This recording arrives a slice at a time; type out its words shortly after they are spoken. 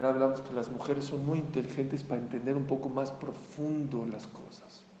hablamos que las mujeres son muy inteligentes para entender un poco más profundo las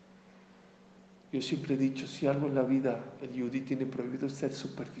cosas. Yo siempre he dicho, si algo en la vida el yudí tiene prohibido es ser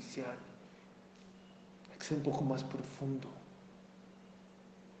superficial, hay que ser un poco más profundo.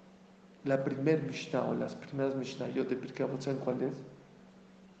 La primer Mishnah o las primeras Mishnayot de Pirkei Avot, ¿saben cuál es?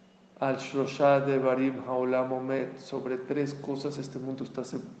 Al Shloshah de Barim Haolam Omed, sobre tres cosas este mundo está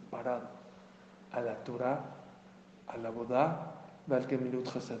separado: a la Torah, a la Bodá, al Gemilut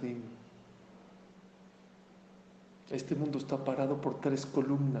Hasadim. Este mundo está parado por tres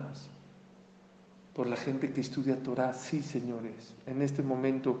columnas, por la gente que estudia Torah. Sí, señores, en este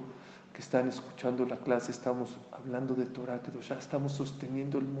momento que están escuchando la clase estamos hablando de Torah, que ya estamos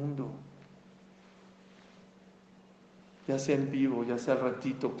sosteniendo el mundo. Ya sea en vivo, ya sea al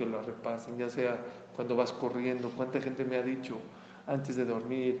ratito que lo repasen, ya sea cuando vas corriendo. ¿Cuánta gente me ha dicho antes de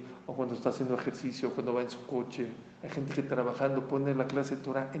dormir, o cuando está haciendo ejercicio, o cuando va en su coche? Hay gente que trabajando pone la clase de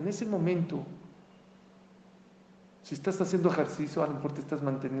Torah. En ese momento, si estás haciendo ejercicio, a lo mejor te estás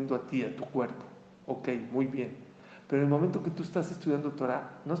manteniendo a ti, a tu cuerpo. Ok, muy bien. Pero en el momento que tú estás estudiando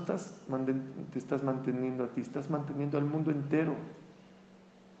Torah, no te estás manteniendo a ti, estás manteniendo al mundo entero.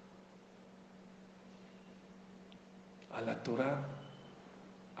 A la Torah,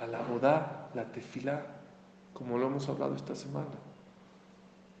 a la Bodá, la Tefilá, como lo hemos hablado esta semana.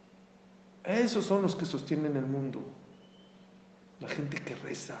 Esos son los que sostienen el mundo. La gente que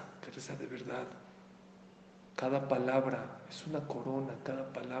reza de verdad. Cada palabra es una corona,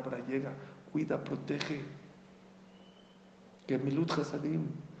 cada palabra llega, cuida, protege. Gemilut Hasadim.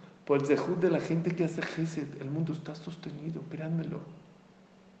 Por el zehut de la gente que hace Gesed, el mundo está sostenido, créanmelo.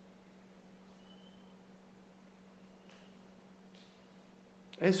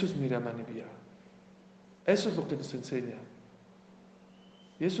 Eso es Miriam Anivia. Eso es lo que nos enseña.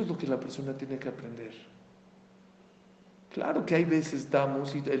 Y eso es lo que la persona tiene que aprender. Claro que hay veces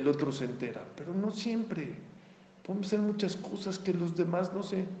damos y el otro se entera, pero no siempre. Podemos hacer muchas cosas que los demás no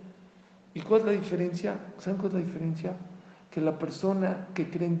sé. ¿Y cuál es la diferencia? ¿Saben cuál es la diferencia? Que la persona que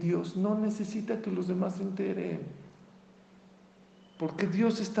cree en Dios no necesita que los demás se enteren. Porque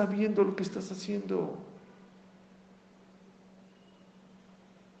Dios está viendo lo que estás haciendo.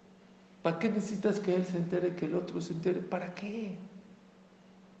 ¿Para qué necesitas que Él se entere, que el otro se entere? ¿Para qué?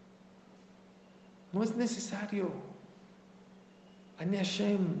 No es necesario. Ani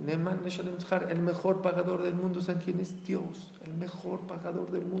Hashem, Neman Neshalem Tzchar, el mejor pagador del mundo. ¿Saben quién es? Dios, el mejor pagador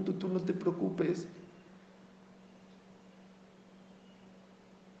del mundo. Tú no te preocupes.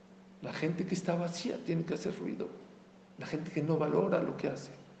 La gente que está vacía tiene que hacer ruido. La gente que no valora lo que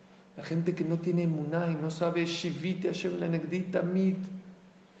hace. La gente que no tiene emuná y no sabe Shivite Hashem Lenegdita Mid.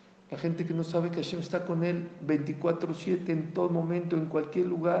 La gente que no sabe que Hashem está con él 24/7 en todo momento, en cualquier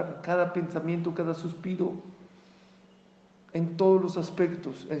lugar, cada pensamiento, cada suspiro, en todos los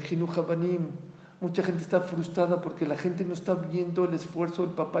aspectos. En Jinuj Habanim, mucha gente está frustrada porque la gente no está viendo el esfuerzo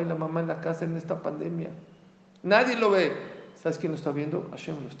del papá y la mamá en la casa en esta pandemia. Nadie lo ve. ¿Sabes quién lo está viendo?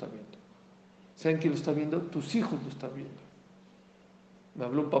 Hashem lo está viendo. ¿Saben quién lo está viendo? Tus hijos lo están viendo. Me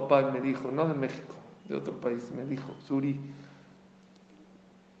habló un papá y me dijo, no de México, de otro país, me dijo, Suri,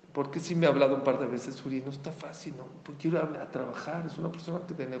 porque sí me ha hablado un par de veces, Suri, no está fácil, ¿no? Porque quiero a trabajar, es una persona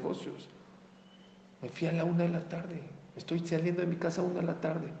de negocios. Me fui a la 1 de la tarde, estoy saliendo de mi casa a 1 de la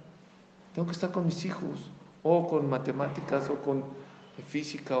tarde. Tengo que estar con mis hijos, o con matemáticas, o con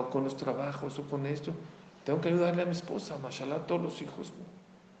física, o con los trabajos, o con esto. Tengo que ayudarle a mi esposa, mashallah, a todos los hijos.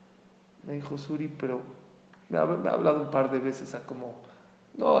 Me dijo Suri, pero me ha hablado un par de veces a como,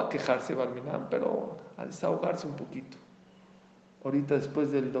 no a quejarse, Barminán, pero a desahogarse un poquito. Ahorita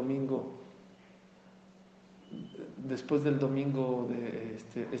después del domingo de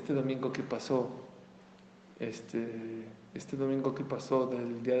este domingo que pasó, este domingo que pasó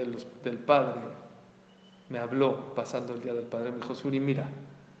del Día del Padre, me habló pasando el Día del Padre, me dijo, Suri, mira,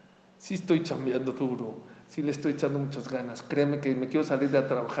 sí estoy chambeando duro, sí le estoy echando muchas ganas, créeme que me quiero salir a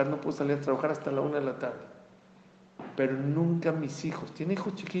trabajar, no puedo salir a trabajar hasta la 1 de la tarde, pero nunca mis hijos, tiene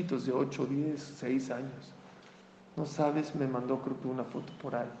hijos chiquitos de 8, 10, 6 años, no sabes, me mandó creo que una foto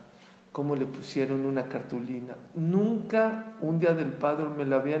por ahí, cómo le pusieron una cartulina. Nunca un Día del Padre me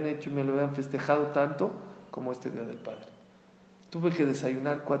lo habían hecho y me lo habían festejado tanto como este Día del Padre. Tuve que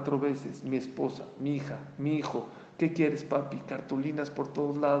desayunar 4 veces, mi esposa, mi hija, mi hijo. ¿Qué quieres, papi? Cartulinas por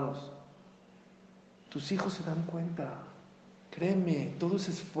todos lados. Tus hijos se dan cuenta. Créeme, todo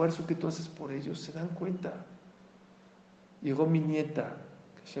ese esfuerzo que tú haces por ellos, se dan cuenta. Llegó mi nieta,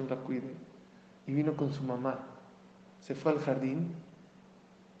 que Hashem la cuide, y vino con su mamá. Se fue al jardín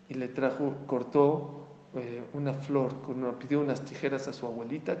y le cortó una flor, pidió unas tijeras a su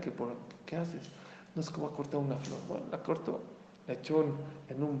abuelita, ¿qué haces? No es que va a cortar una flor. Bueno, la cortó, la echó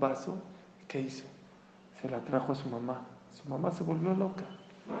en un vaso. ¿Qué hizo? Se la trajo a su mamá. Su mamá se volvió loca.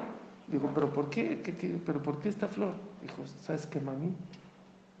 Digo, ¿pero por qué? ¿Pero por qué esta flor? Dijo, ¿sabes qué, mami?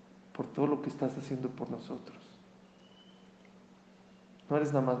 Por todo lo que estás haciendo por nosotros. No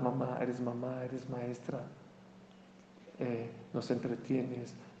eres nada más mamá, eres maestra, nos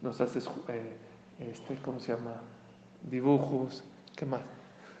entretienes, nos haces, ¿cómo se llama? Dibujos, ¿qué más?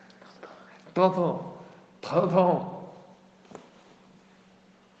 Todo, todo.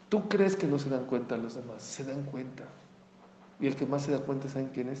 ¿Tú crees que no se dan cuenta los demás? Se dan cuenta. Y el que más se da cuenta, ¿saben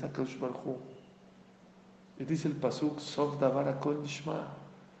quién es? Akadosh Baruj Hu. Y dice el pasuk, Sof davar hakol nishma.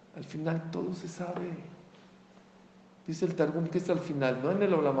 Al final todo se sabe. Dice el Targum que es al final, no en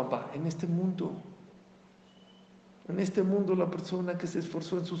el Olam Haba, en este mundo. En este mundo la persona que se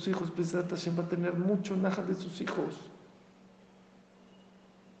esforzó en sus hijos, Bezrat Hashem, va a tener mucho naja de sus hijos.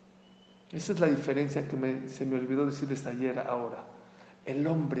 Esa es la diferencia que se me olvidó decirles ayer, ahora. El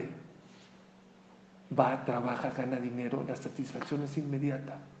hombre va, trabaja, gana dinero, la satisfacción es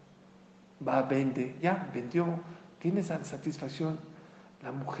inmediata. Va, vende, ya, vendió, tiene esa satisfacción.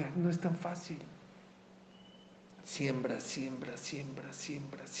 La mujer no es tan fácil. Siembra, siembra, siembra,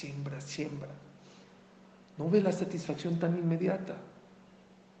 siembra, siembra, siembra. No ve la satisfacción tan inmediata.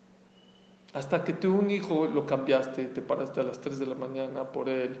 Hasta que tú un hijo lo cambiaste, te paraste a las 3 de la mañana por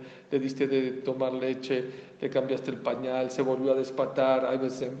él, le diste de tomar leche, le cambiaste el pañal, se volvió a despatar, hay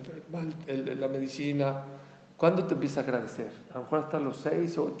veces enferma la medicina. ¿Cuándo te empieza a agradecer? A lo mejor hasta los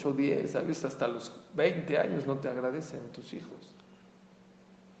 6, 8, 10, a veces hasta los 20 años no te agradecen tus hijos.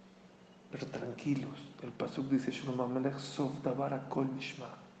 Pero tranquilos, el pasuk dice, Shlomo Amelech, Sof davar hakol nishma.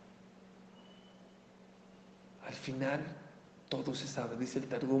 Al final todo se sabe, dice el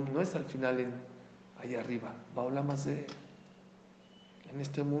Targum, no es al final allá arriba, va más de en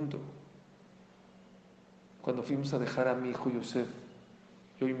este mundo. Cuando fuimos a dejar a mi hijo Yosef,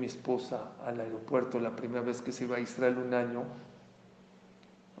 yo y mi esposa, al aeropuerto, la primera vez que se iba a Israel un año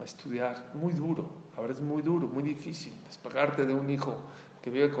a estudiar, muy duro, ahora es muy duro, muy difícil, despegarte de un hijo que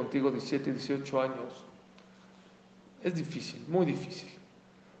vive contigo 17, 18 años, es difícil, muy difícil.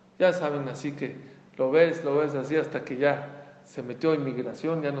 Ya saben, así que lo ves así hasta que ya se metió a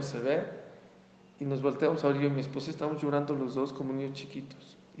inmigración, ya no se ve, y nos volteamos a ver, yo y mi esposa estábamos llorando los dos como niños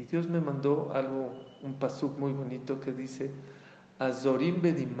chiquitos. Y Dios me mandó algo, un pasuk muy bonito que dice, Azorim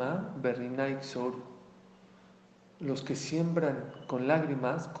bedimá berrina ixor. Los que siembran con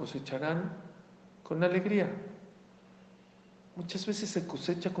lágrimas cosecharán con alegría. Muchas veces se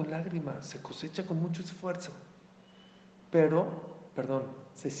cosecha con lágrimas, se cosecha con mucho esfuerzo,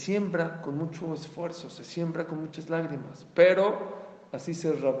 se siembra con mucho esfuerzo, se siembra con muchas lágrimas, pero, así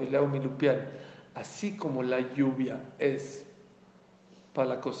se Rabbi Leao Milupian, así como la lluvia es para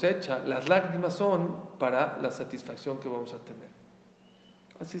la cosecha, las lágrimas son para la satisfacción que vamos a tener.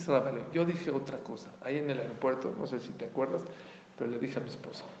 Así es Rabbi Leao. Yo dije otra cosa, ahí en el aeropuerto, no sé si te acuerdas, pero le dije a mi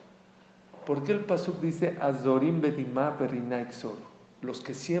esposa, ¿por qué el pasuk dice Azorim bedimá berrina ixor? Los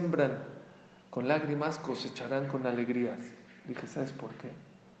que siembran con lágrimas cosecharán con alegrías. Dije, ¿sabes por qué?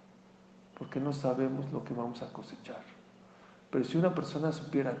 Porque no sabemos lo que vamos a cosechar. Pero si una persona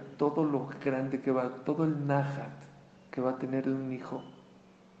supiera todo lo grande que va, todo el nájat que va a tener de un hijo,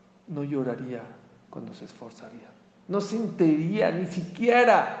 no lloraría cuando se esforzaría. No sentiría ni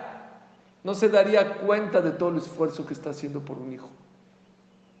siquiera, no se daría cuenta de todo el esfuerzo que está haciendo por un hijo.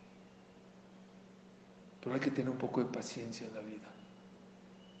 Pero hay que tener un poco de paciencia en la vida.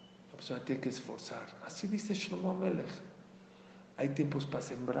 La persona tiene que esforzar. Así dice Shlomo Amelech. Hay tiempos para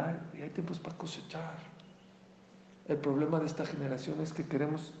sembrar y hay tiempos para cosechar. El problema de esta generación es que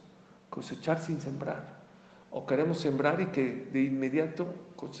queremos cosechar sin sembrar. O queremos sembrar y que de inmediato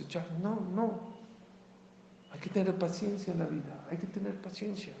cosechar. No, no. Hay que tener paciencia en la vida. Hay que tener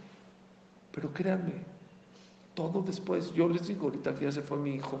paciencia. Pero créanme, todo después, yo les digo, ahorita que ya se fue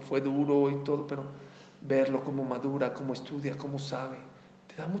mi hijo, fue duro y todo, pero verlo cómo madura, cómo estudia, cómo sabe,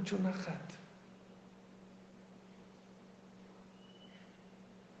 te da mucho najat.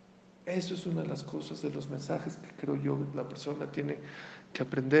 Eso es una de las cosas, de los mensajes que creo yo la persona tiene que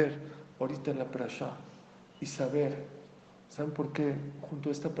aprender ahorita en la parashá y saber. ¿Saben por qué? Junto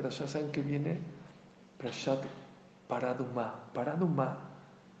a esta parashá, ¿saben qué viene? Parashat Paradumá. Paradumá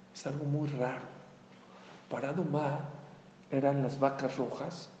es algo muy raro. Paradumá eran las vacas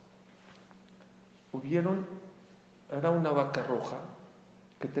rojas. Era una vaca roja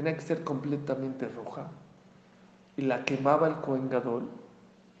que tenía que ser completamente roja y la quemaba el Cohen Gadol.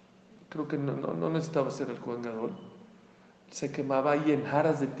 Creo que no necesitaba ser el Cohen Gadol. Se quemaba ahí en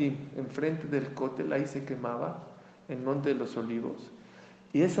Jaras de Tim, enfrente del cótel, ahí se quemaba, en Monte de los Olivos.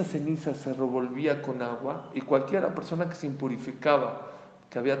 y esa ceniza se revolvía con agua, y cualquier persona que se impurificaba,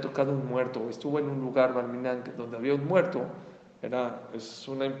 que había tocado un muerto, o estuvo en un lugar, Barminán, donde había un muerto, es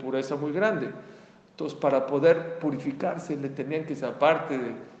una impureza muy grande. Entonces, para poder purificarse, le tenían que, aparte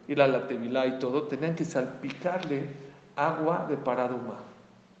de ir a la tevilá y todo, tenían que salpicarle agua de paraduma.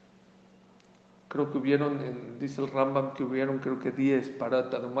 Creo que dice el Rambam que hubieron creo que 10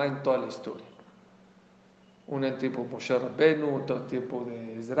 paraduma en toda la historia. Una en tiempo de Moshe Rabbenu, otra en tiempo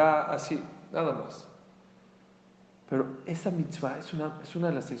de Ezra, así, nada más. Pero esa mitzvah es una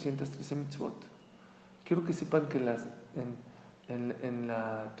de las 613 mitzvot. Quiero que sepan que en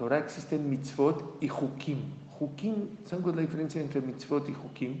la Torah existen mitzvot y hukim. Hukim, ¿saben cuál es la diferencia entre mitzvot y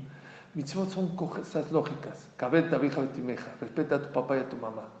hukim? Mitzvot son cosas lógicas. Kabet tabija betimeja, respeta a tu papá y a tu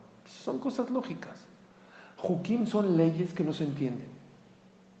mamá. Son cosas lógicas. Hukim son leyes que no se entienden.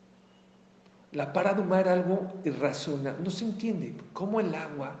 La paraduma era algo irracional, no se entiende. ¿Cómo el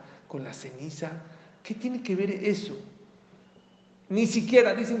agua con la ceniza? ¿Qué tiene que ver eso? Ni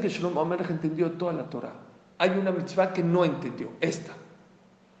siquiera dicen que Shlomo Amelech entendió toda la Torah. Hay una mitzvah que no entendió, esta.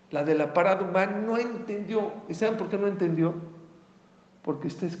 La de la paraduma no entendió. ¿Y saben por qué no entendió? Porque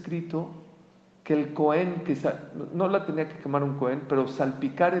está escrito que el Cohen, no la tenía que quemar un Cohen, pero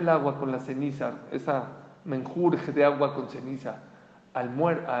salpicar el agua con la ceniza, esa menjurje de agua con ceniza,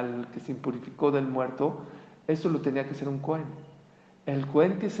 al que se impurificó del muerto, eso lo tenía que hacer un Cohen. El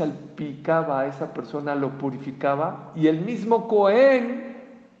Cohen que salpicaba a esa persona lo purificaba, y el mismo Cohen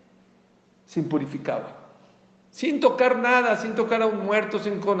se impurificaba. Sin tocar nada, sin tocar a un muerto,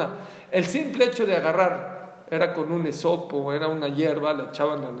 sin cona. El simple hecho de agarrar, era con un esopo, era una hierba, la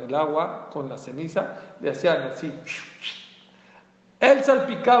echaban en el agua con la ceniza, le hacían así. Él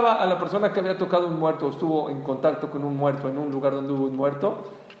salpicaba a la persona que había tocado un muerto, estuvo en contacto con un muerto en un lugar donde hubo un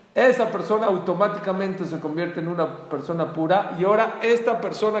muerto. Esa persona automáticamente se convierte en una persona pura, y ahora esta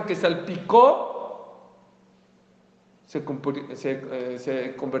persona que salpicó se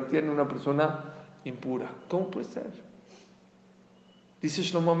convertía en una persona impura. ¿Cómo puede ser? Dice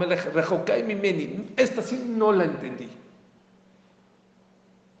Shlomo Amelech, Rejokai mimeni. Esta sí no la entendí.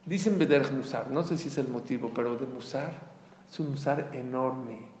 Dicen Bederech Musar, no sé si es el motivo, pero de Musar es un Musar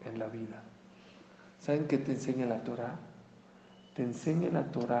enorme en la vida. ¿Saben qué te enseña la Torah? Te enseña la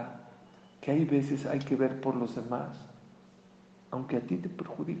Torah que hay veces hay que ver por los demás, aunque a ti te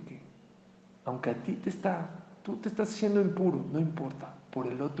perjudique, aunque a ti tú te estás haciendo impuro, no importa, por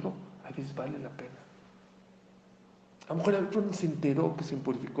el otro a veces vale la pena. A lo mejor el otro no se enteró que se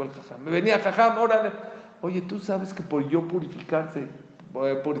impurificó el jajam. Me venía jajam, órale. Oye, tú sabes que por yo purificarte,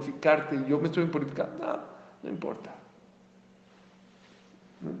 yo me estoy purificando. No, no importa.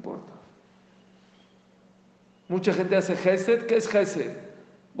 No importa. Mucha gente hace gesed. ¿Qué es gesed?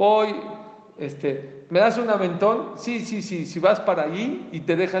 Voy, ¿me das un aventón? Sí, si vas para allí y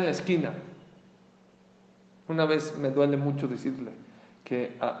te deja en la esquina. Una vez me duele mucho decirle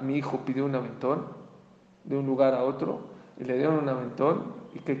que a mi hijo pidió un aventón de un lugar a otro, y le dieron un aventón,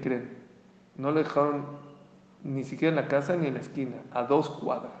 y ¿qué creen? No le dejaron ni siquiera en la casa ni en la esquina, a 2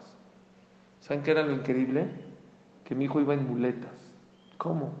 cuadras. ¿Saben qué era lo increíble? Que mi hijo iba en muletas.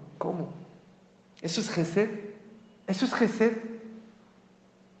 ¿Cómo? ¿Eso es gesed? ¿Eso es gesed?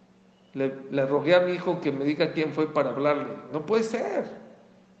 Le rogué a mi hijo que me diga quién fue para hablarle. No puede ser.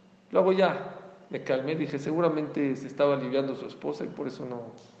 Luego ya me calmé, dije, seguramente se estaba aliviando su esposa y por eso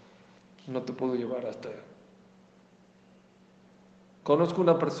no te puedo llevar hasta allá. Conozco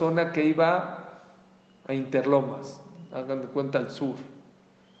una persona que iba a Interlomas, hagan de cuenta al sur,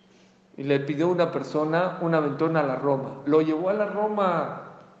 y le pidió a una persona un aventón a la Roma. Lo llevó a la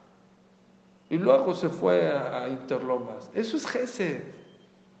Roma y luego se fue a Interlomas. Eso es gesed.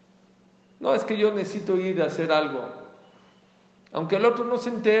 No, es que yo necesito ir a hacer algo, aunque el otro no se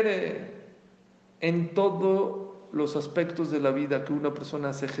entere. En todos los aspectos de la vida que una persona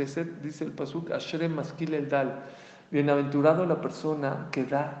hace gesed, dice el pasuk, Ashrem maskil el dal. Bienaventurado la persona que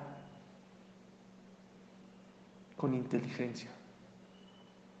da con inteligencia.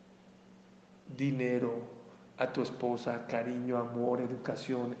 Dinero, a tu esposa, cariño, amor,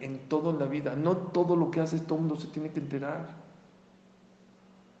 educación, en todo en la vida. No todo lo que haces todo el mundo se tiene que enterar.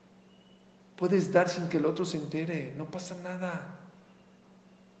 Puedes dar sin que el otro se entere, no pasa nada.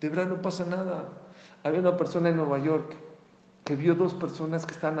 De verdad no pasa nada. Había una persona en Nueva York que vio 2 personas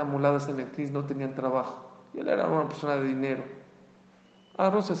que estaban amoladas en el CNIS, no tenían trabajo. Y él era una persona de dinero.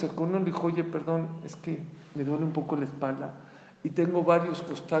 Se acercó uno y le dijo, oye, perdón, es que me duele un poco la espalda y tengo varios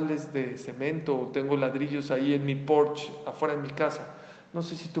costales de cemento, o tengo ladrillos ahí en mi porche, afuera de mi casa. No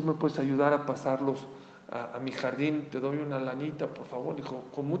sé si tú me puedes ayudar a pasarlos a mi jardín, te doy una lanita, por favor. Dijo,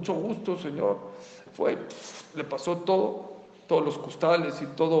 con mucho gusto, señor. Fue, le pasó todo, todos los costales y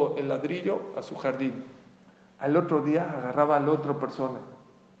todo el ladrillo a su jardín. Al otro día agarraba a la otra persona.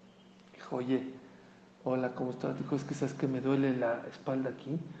 Dijo, oye, hola, ¿cómo estás? Dijo, es que sabes que me duele la espalda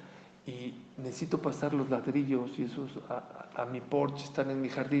aquí y necesito pasar los ladrillos y esos a mi porche, están en mi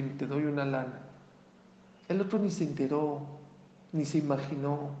jardín, te doy una lana. El otro ni se enteró, ni se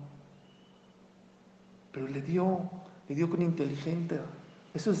imaginó, pero le dio con inteligencia.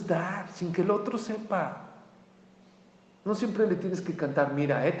 Eso es dar, sin que el otro sepa. No siempre le tienes que cantar,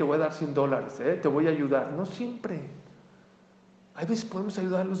 mira, te voy a dar $100, te voy a ayudar. No siempre. Hay veces podemos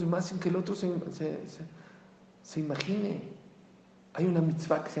ayudar a los demás sin que el otro se imagine. Hay una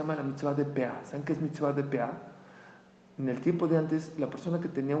mitzvah que se llama la mitzvah de Peah. ¿Saben qué es mitzvah de Peah? En el tiempo de antes, la persona que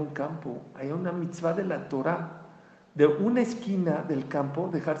tenía un campo, hay una mitzvah de la Torah, de una esquina del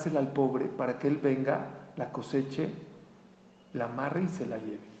campo, dejársela al pobre para que él venga, la coseche, la amarre y se la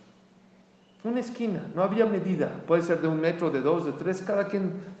lleve. Una esquina, no había medida, puede ser de 1 metro, de 2, de 3, cada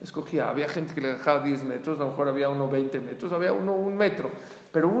quien escogía. Había gente que le dejaba 10 metros, a lo mejor había uno 20 metros, había uno 1 metro,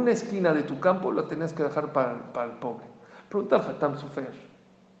 pero una esquina de tu campo la tenías que dejar para el pobre. Pregunta al Hatam Sofer,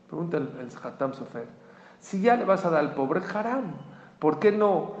 pregunta el Hatam Sofer, si ya le vas a dar al pobre, haram, ¿por qué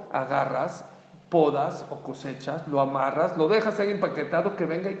no agarras, podas o cosechas, lo amarras, lo dejas ahí empaquetado, que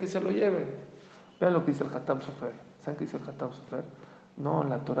venga y que se lo lleve? Vean lo que dice el Hatam Sofer. ¿Saben qué dice el Hatam Sofer? No,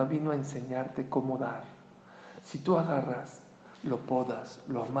 la Torah vino a enseñarte cómo dar. Si tú agarras, lo podas,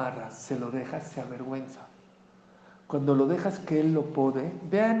 lo amarras, se lo dejas, se avergüenza. Cuando lo dejas que él lo pode,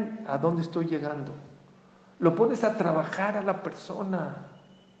 vean a dónde estoy llegando. Lo pones a trabajar a la persona,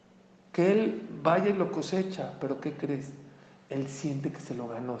 que él vaya y lo cosecha, pero ¿qué crees? Él siente que se lo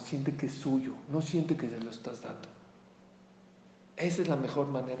ganó, siente que es suyo, no siente que se lo estás dando. Esa es la mejor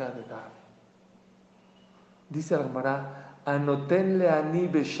manera de dar. Dice el Gemara, anotenle ani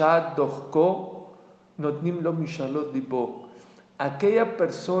beshad dochko notnim lo mishalot libo. Aquella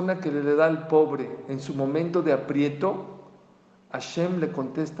persona que le da al pobre en su momento de aprieto, Hashem le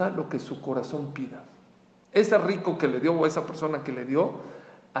contesta lo que su corazón pida. Ese rico que le dio o esa persona que le dio,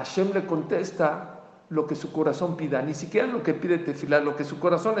 Hashem le contesta lo que su corazón pida. Ni siquiera lo que pide Tefilá, lo que su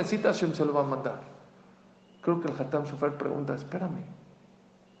corazón necesita, Hashem se lo va a mandar. Creo que el Hatam Sofer pregunta, espérame.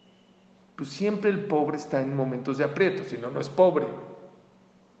 Pues siempre el pobre está en momentos de aprieto, si no, no es pobre.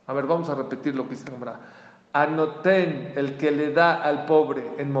 A ver, vamos a repetir lo que dice la Gemara. Anoten, el que le da al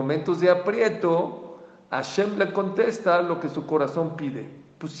pobre en momentos de aprieto, Hashem le contesta lo que su corazón pide.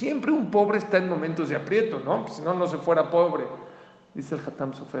 Pues siempre un pobre está en momentos de aprieto, ¿no? Pues si no, no se fuera pobre. Dice el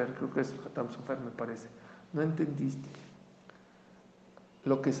Hatam Sofer, creo que es el Hatam Sofer, me parece. No entendiste.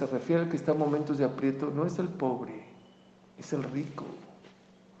 Lo que se refiere al que está en momentos de aprieto no es el pobre, es el rico.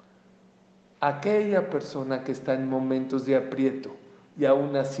 Aquella persona que está en momentos de aprieto y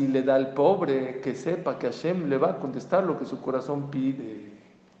aún así le da al pobre, que sepa que Hashem le va a contestar lo que su corazón pide.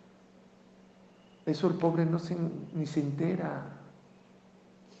 Eso el pobre ni se entera.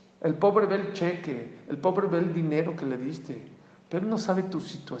 El pobre ve el cheque, el pobre ve el dinero que le diste, pero no sabe tu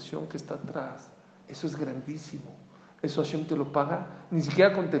situación que está atrás. Eso es grandísimo. Eso Hashem te lo paga, ni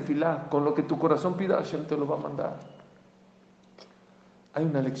siquiera con tefilá, con lo que tu corazón pida, Hashem te lo va a mandar. Hay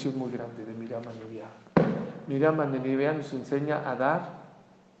una lección muy grande de Miriam Anevia. Miriam Anevia nos enseña a dar,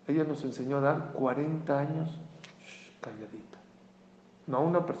 ella nos enseñó a dar 40 años calladita. No a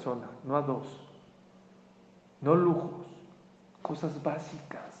una persona, no a dos, no lujos, cosas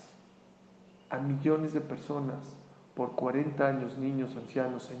básicas, a millones de personas, por 40 años, niños,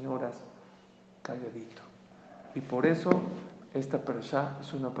 ancianos, señoras, calladito. Y por eso esta parashá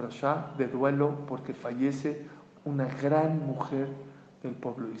es una parashá de duelo, porque fallece una gran mujer del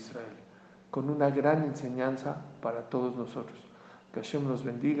pueblo de Israel, con una gran enseñanza para todos nosotros. Que Hashem nos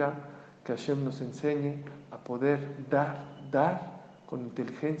bendiga, que Hashem nos enseñe a poder dar con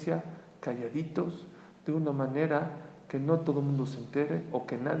inteligencia, calladitos, de una manera que no todo el mundo se entere o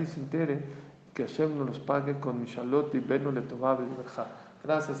que nadie se entere, que Hashem nos los pague con Mishalot y Benu Letová Beverja.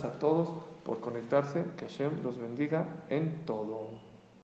 Gracias a todos por conectarse, que Hashem los bendiga en todo.